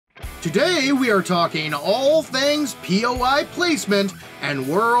Today we are talking all things POI placement and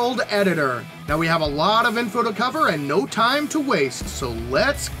world editor. Now we have a lot of info to cover and no time to waste, so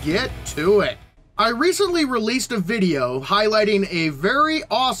let's get to it. I recently released a video highlighting a very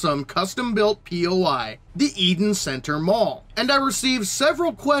awesome custom-built POI, the Eden Center Mall. And I received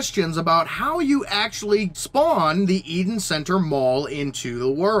several questions about how you actually spawn the Eden Center Mall into the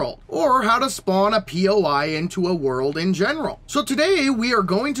world, or how to spawn a POI into a world in general. So today we are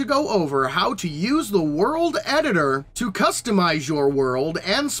going to go over how to use the world editor to customize your world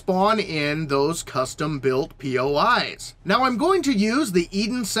and spawn in those custom-built POIs. Now I'm going to use the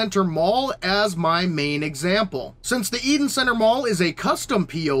Eden Center Mall as my main example. Since the Eden Center Mall is a custom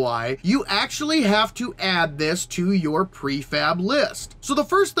POI, you actually have to add this to your prefab list. So the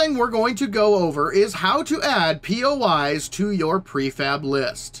first thing we're going to go over is how to add POIs to your prefab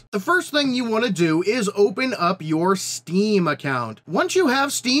list. The first thing you want to do is open up your Steam account. Once you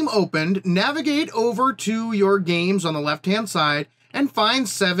have Steam opened, navigate over to your games on the left-hand side and find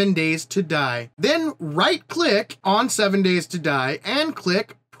 7 Days to Die. Then right-click on 7 Days to Die and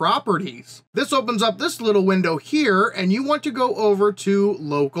click Properties. This opens up this little window here, and you want to go over to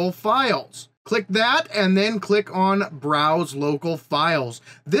Local Files. Click that and then click on Browse Local Files.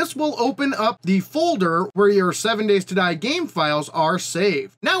 This will open up the folder where your 7 Days to Die game files are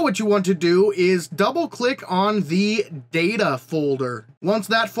saved. Now what you want to do is double click on the data folder. Once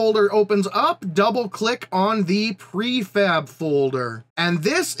that folder opens up, double click on the prefab folder. And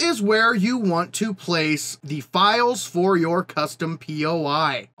this is where you want to place the files for your custom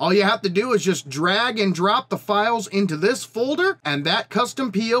POI. All you have to do is just drag and drop the files into this folder, and that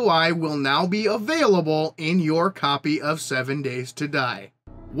custom POI will now be available in your copy of 7 Days to Die.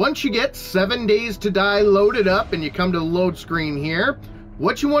 Once you get 7 Days to Die loaded up and you come to the load screen here,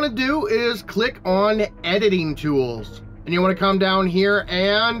 what you want to do is click on Editing Tools. And you want to come down here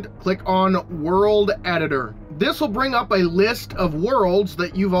and click on World Editor. This will bring up a list of worlds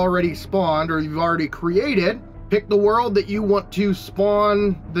that you've already spawned or you've already created. Pick the world that you want to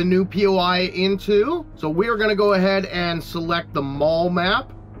spawn the new POI into. So we're going to go ahead and select the mall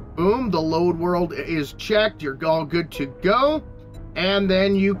map. Boom, the load world is checked. You're all good to go. And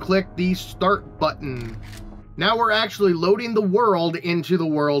then you click the start button. Now we're actually loading the world into the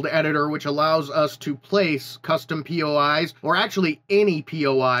world editor, which allows us to place custom POIs, or actually any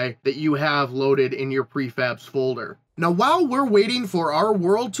POI that you have loaded in your prefabs folder. Now, while we're waiting for our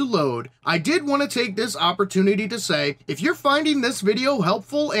world to load, I did want to take this opportunity to say, if you're finding this video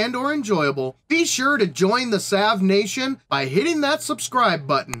helpful and or enjoyable, be sure to join the Sav Nation by hitting that subscribe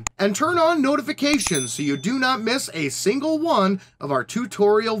button and turn on notifications so you do not miss a single one of our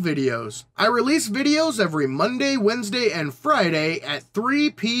tutorial videos. I release videos every Monday, Wednesday, and Friday at 3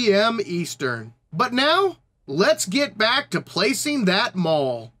 p.m. Eastern. But now, let's get back to placing that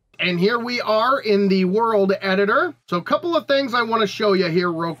mall. And here we are in the world editor. So a couple of things I want to show you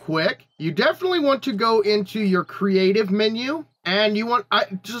here real quick. You definitely want to go into your creative menu, and you want,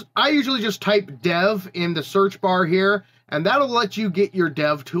 I usually just type dev in the search bar here, and that'll let you get your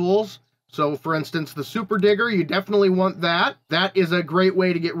dev tools. So for instance, the super digger, you definitely want that. That is a great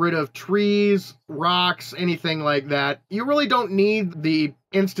way to get rid of trees, rocks, anything like that. You really don't need the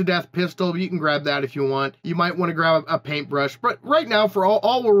insta-death pistol. You can grab that if you want. You might want to grab a paintbrush, but right now for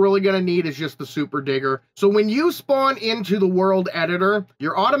all we're really going to need is just the super digger. So when you spawn into the world editor,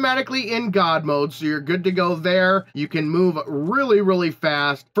 you're automatically in God mode, so you're good to go there. You can move really, really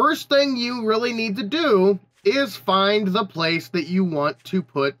fast. First thing you really need to do is find the place that you want to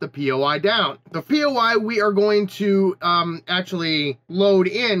put the POI down. The POI we are going to actually load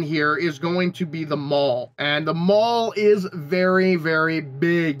in here is going to be the mall. And the mall is very, very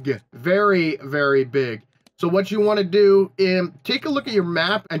big. Very, very big. So what you want to do is take a look at your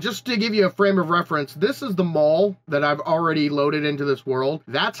map, and just to give you a frame of reference, this is the mall that I've already loaded into this world.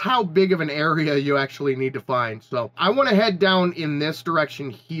 That's how big of an area you actually need to find. So I want to head down in this direction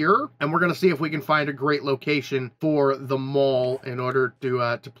here, and we're going to see if we can find a great location for the mall in order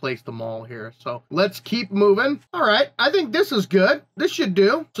to place the mall here. So let's keep moving. All right, I think this is good. This should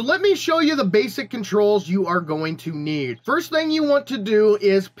do. So let me show you the basic controls you are going to need. First thing you want to do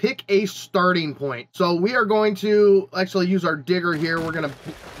is pick a starting point. So we are going to actually use our digger here. We're going to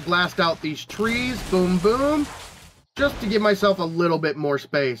blast out these trees. Boom, boom. Just to give myself a little bit more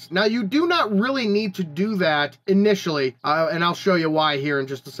space. Now, you do not really need to do that initially, and I'll show you why here in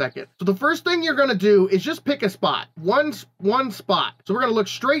just a second. So the first thing you're going to do is just pick a spot. One spot. So we're going to look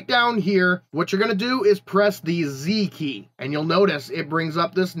straight down here. What you're going to do is press the Z key, and you'll notice it brings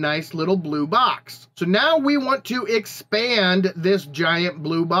up this nice little blue box. So now we want to expand this giant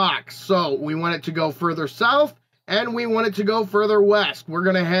blue box. So we want it to go further south and we want it to go further west. We're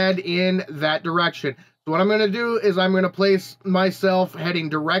going to head in that direction. So what I'm going to do is I'm going to place myself heading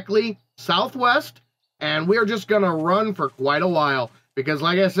directly southwest, and we're just going to run for quite a while. Because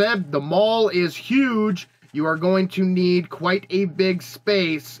like I said, the mall is huge. You are going to need quite a big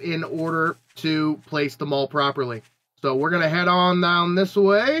space in order to place the mall properly. So we're going to head on down this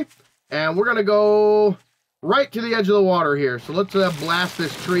way, and we're going to go right to the edge of the water here. So let's blast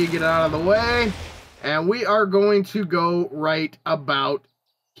this tree, get it out of the way, and we are going to go right about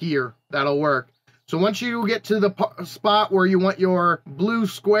here. That'll work. So once you get to the spot where you want your blue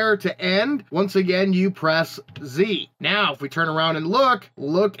square to end, once again, you press Z. Now, if we turn around and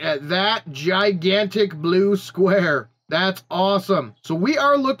look at that gigantic blue square. That's awesome. So we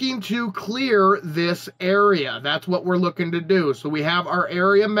are looking to clear this area. That's what we're looking to do. So we have our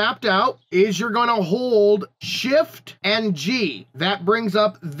area mapped out. You're going to hold Shift and G. That brings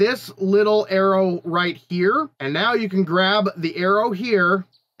up this little arrow right here. And now you can grab the arrow here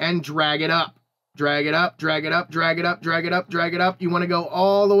and drag it up. Drag it up, drag it up, drag it up, drag it up, drag it up. You want to go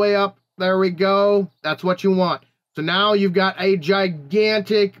all the way up. There we go. That's what you want. So now you've got a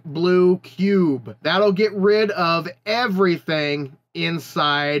gigantic blue cube. That'll get rid of everything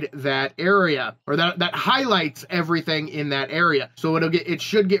inside that area, or that highlights everything in that area. So it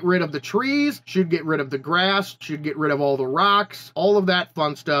should get rid of the trees, should get rid of the grass, should get rid of all the rocks, all of that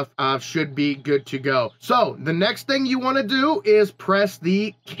fun stuff should be good to go. So the next thing you want to do is press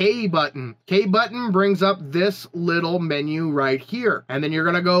the K button. K button brings up this little menu right here, and then you're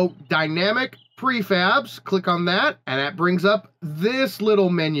going to go dynamic prefabs, click on that, and that brings up this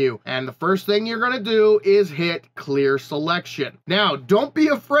little menu. And the first thing you're going to do is hit clear selection. Now, don't be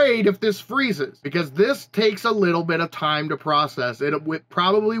afraid if this freezes, because this takes a little bit of time to process. It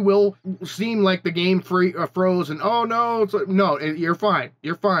probably will seem like the game froze and, oh no, you're fine.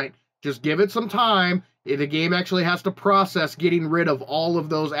 You're fine. Just give it some time. The game actually has to process getting rid of all of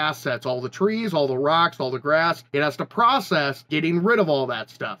those assets, all the trees, all the rocks, all the grass. It has to process getting rid of all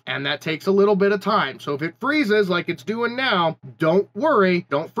that stuff. And that takes a little bit of time. So if it freezes like it's doing now, don't worry,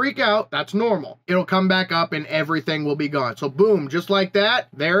 don't freak out. That's normal. It'll come back up and everything will be gone. So boom, just like that,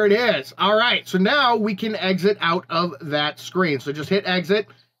 there it is. All right, so now we can exit out of that screen. So just hit exit.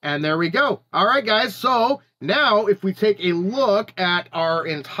 And there we go. All right, guys. So now if we take a look at our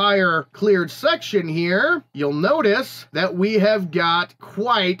entire cleared section here, you'll notice that we have got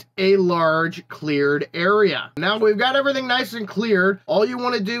quite a large cleared area. Now we've got everything nice and cleared. All you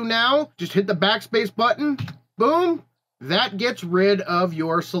want to do now, just hit the backspace button. Boom. That gets rid of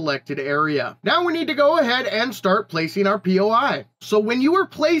your selected area. Now we need to go ahead and start placing our POI. So when you are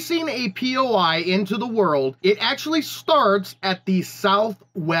placing a POI into the world, it actually starts at the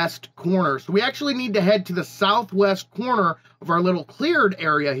southwest corner. So we actually need to head to the southwest corner of our little cleared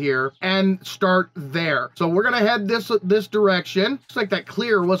area here and start there. So we're gonna head this direction. Looks like that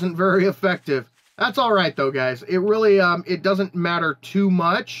clear wasn't very effective. That's all right though, guys. It really, it doesn't matter too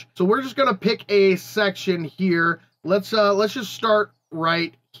much. So we're just gonna pick a section here. Let's just start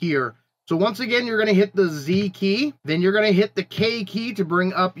right here. So once again, you're going to hit the Z key, then you're going to hit the K key to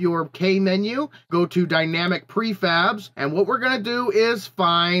bring up your K menu, go to dynamic prefabs, and what we're going to do is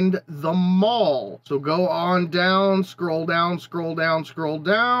find the mall. So go on down, scroll down, scroll down, scroll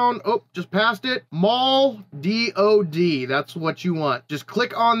down. Oh, just passed it. Mall DOD, that's what you want. Just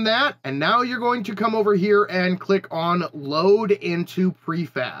click on that, and now you're going to come over here and click on load into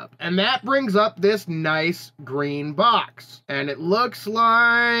prefab. And that brings up this nice green box. And it looks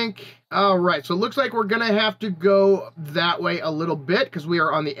like... All right, so it looks like we're gonna have to go that way a little bit because we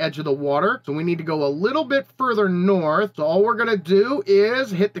are on the edge of the water. So we need to go a little bit further north. So all we're gonna do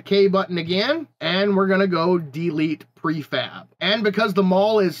is hit the K button again, and we're gonna go delete prefab. And because the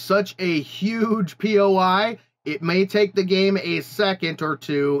mall is such a huge POI, it may take the game a second or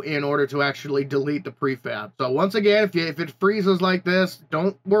two in order to actually delete the prefab. So once again, if it freezes like this,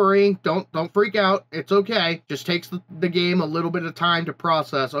 don't worry, don't freak out. It's okay. Just takes the game a little bit of time to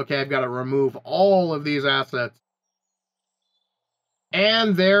process. Okay, I've got to remove all of these assets.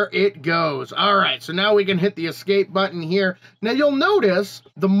 And there it goes. All right, so now we can hit the escape button here. Now you'll notice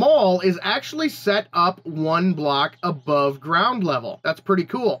the mall is actually set up one block above ground level. That's pretty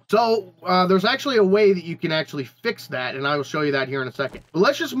cool. So there's actually a way that you can actually fix that, and I will show you that here in a second. But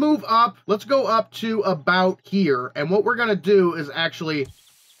let's just move up. Let's go up to about here. And what we're gonna do is actually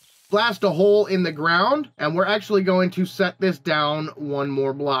blast a hole in the ground, and we're actually going to set this down one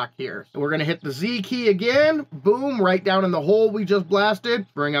more block here. So we're going to hit the Z key again, boom, right down in the hole we just blasted.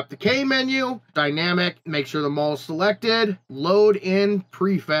 Bring up the K menu, dynamic, make sure the mall is selected, load in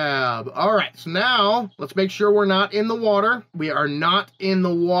prefab. All right, so now let's make sure we're not in the water. We are not in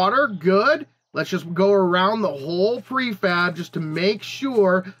the water, good. Let's just go around the whole prefab just to make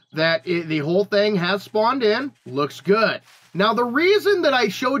sure that the whole thing has spawned in. Looks good. Now, the reason that I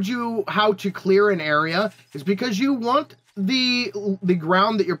showed you how to clear an area is because you want the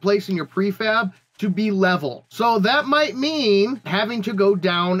ground that you're placing your prefab to be level. So that might mean having to go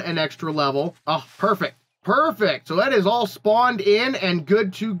down an extra level. Oh, perfect. Perfect. So that is all spawned in and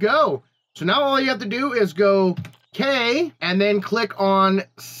good to go. So now all you have to do is go K and then click on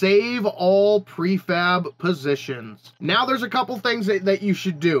Save All Prefab Positions. Now there's a couple things that you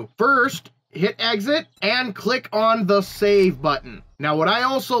should do. First, hit exit and click on the save button. Now what I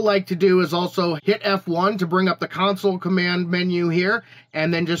also like to do is also hit F1 to bring up the console command menu here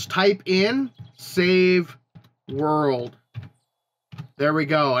and then just type in save world. There we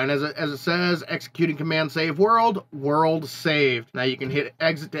go. And as it says, executing command save world, world saved. Now you can hit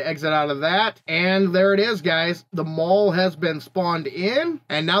exit to exit out of that. And there it is, guys. The mall has been spawned in.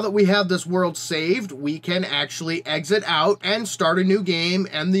 And now that we have this world saved, we can actually exit out and start a new game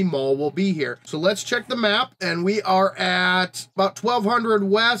and the mall will be here. So let's check the map. And we are at about 1200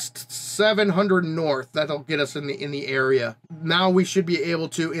 west, 700 north. That'll get us in the area. Now we should be able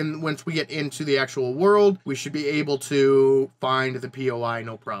to, once we get into the actual world, we should be able to find the POI,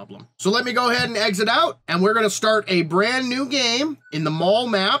 no problem. So let me go ahead and exit out, and we're going to start a brand new game in the mall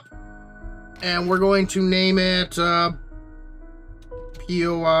map, and we're going to name it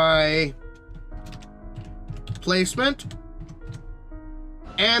POI placement,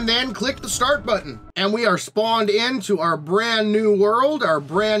 and then click the start button. And we are spawned into our brand new world, our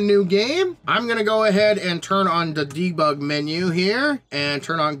brand new game. I'm gonna go ahead and turn on the debug menu here and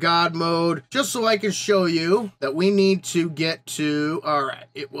turn on God mode, just so I can show you that we need to get to, all right,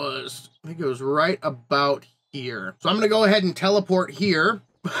 I think it was right about here. So I'm gonna go ahead and teleport here.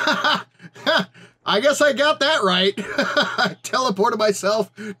 I guess I got that right. I teleported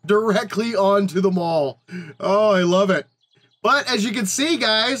myself directly onto the mall. Oh, I love it. But as you can see,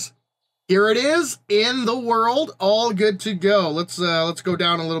 guys, here it is in the world, all good to go. Let's go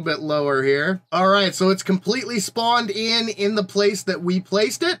down a little bit lower here. All right, so it's completely spawned in the place that we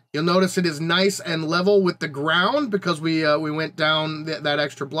placed it. You'll notice it is nice and level with the ground because we went down that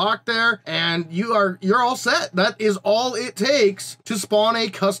extra block there, and you're all set. That is all it takes to spawn a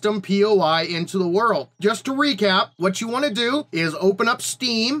custom POI into the world. Just to recap, what you want to do is open up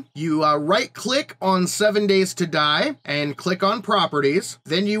Steam. You right-click on 7 Days to Die and click on Properties.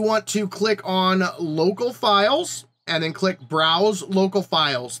 Then you want to click on Local Files and then click Browse Local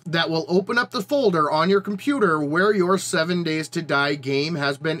Files. That will open up the folder on your computer where your 7 Days to Die game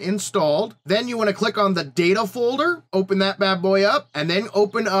has been installed. Then you want to click on the data folder, open that bad boy up, and then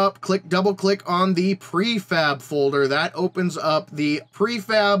double click on the prefab folder. That opens up the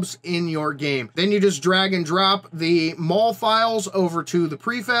prefabs in your game. Then you just drag and drop the mall files over to the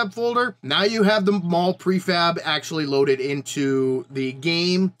prefab folder. Now you have the mall prefab actually loaded into the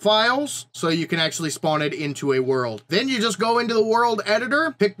game files, so you can actually spawn it into a world. Then you just go into the world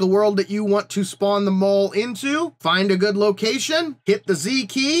editor, pick the world that you want to spawn the mall into, find a good location, hit the Z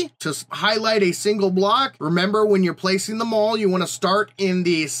key to highlight a single block. Remember, when you're placing the mall, you want to start in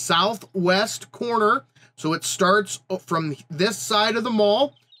the southwest corner. So it starts from this side of the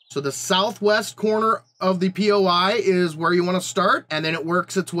mall. So the southwest corner of the POI is where you want to start, and then it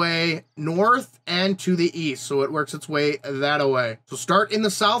works its way north and to the east. So it works its way that way. So start in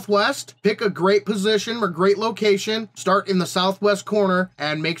the southwest, pick a great position or great location, start in the southwest corner,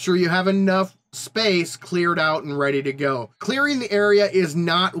 and make sure you have enough space cleared out and ready to go. Clearing the area is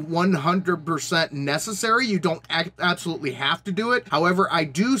not 100% necessary. You don't absolutely have to do it. However, I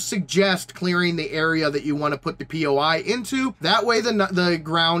do suggest clearing the area that you want to put the POI into. That way the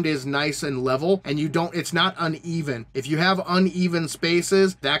ground is nice and level and it's not uneven. If you have uneven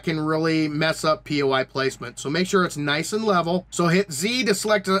spaces, that can really mess up POI placement. So make sure it's nice and level. So hit Z to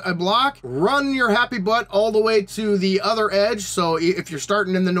select a block, run your happy butt all the way to the other edge. So if you're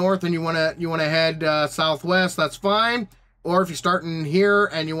starting in the north and you want to head southwest, that's fine. Or if you're starting here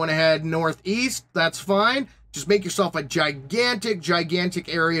and you want to head northeast, that's fine. Just make yourself a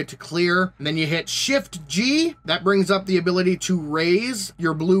gigantic area to clear. And then you hit Shift G. That brings up the ability to raise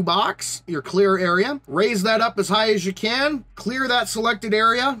your blue box, your clear area. Raise that up as high as you can. Clear that selected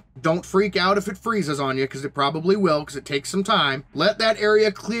area. Don't freak out if it freezes on you, because it probably will, because it takes some time. Let that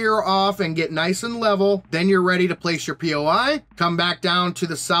area clear off and get nice and level. Then you're ready to place your POI. Come back down to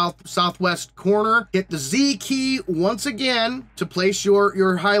the southwest corner. Hit the Z key once again to place your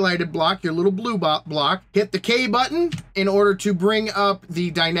highlighted block, your little blue block. Hit the K button in order to bring up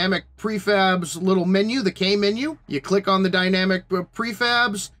the dynamic prefabs little menu, the K menu. You click on the dynamic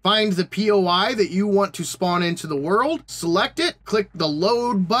prefabs, find the POI that you want to spawn into the world, select it, click the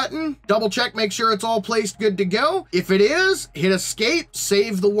load button, button, double check, make sure it's all placed good to go. If it is, hit escape,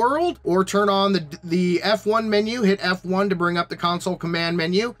 save the world, or turn on the F1 menu, hit F1 to bring up the console command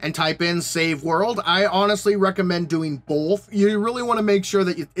menu and type in save world. I honestly recommend doing both. You really want to make sure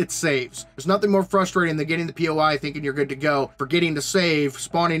that it saves. There's nothing more frustrating than getting the POI thinking you're good to go, forgetting to save,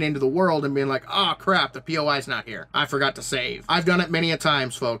 spawning into the world and being like, oh crap, the POI's not here. I forgot to save. I've done it many a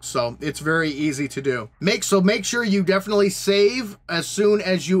times, folks, so it's very easy to do. Make sure you definitely save as soon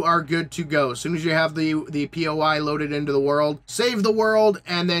as you are good to go. As soon as you have the POI loaded into the world, save the world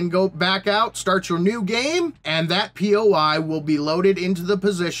and then go back out, start your new game, and that POI will be loaded into the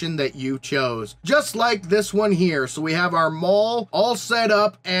position that you chose. Just like this one here. So we have our mall all set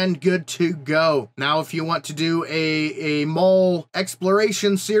up and good to go. Now, if you want to do a mall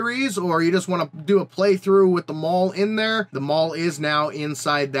exploration series, or you just want to do a playthrough with the mall in there, the mall is now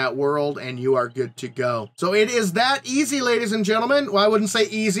inside that world and you are good to go. So it is that easy, ladies and gentlemen. Well, I wouldn't say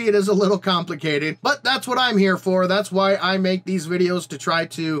easy, it is a little complicated, but that's what I'm here for. That's why I make these videos, to try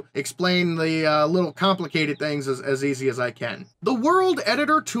to explain the little complicated things as easy as I can. The world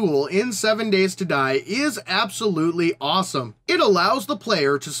editor tool in 7 Days to Die is absolutely awesome. It allows the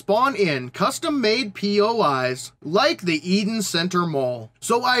player to spawn in custom-made POIs like the Eden Center Mall.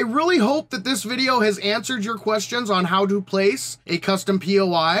 So I really hope that this video has answered your questions on how to place a custom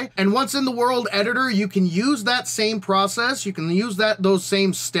POI. And once in the world editor, you can use that same process. You can use those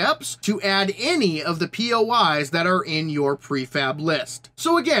same steps to add any of the POIs that are in your prefab list.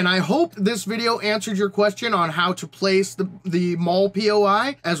 So again, I hope this video answered your question on how to place the mall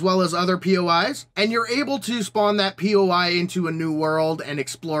POI as well as other POIs, and you're able to spawn that POI into a new world and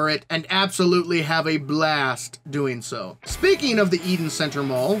explore it and absolutely have a blast doing so. Speaking of the Eden Center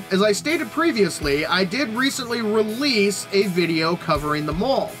Mall, as I stated previously, I did recently release a video covering the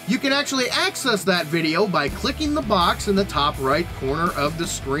mall. You can actually access that video by clicking the box in the top right corner of the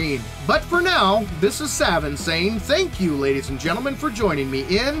screen. But for now, this is Savin saying thank you, ladies and gentlemen, for joining me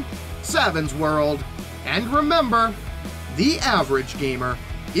in Savin's World. And remember, the average gamer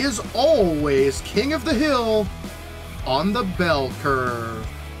is always king of the hill on the bell curve.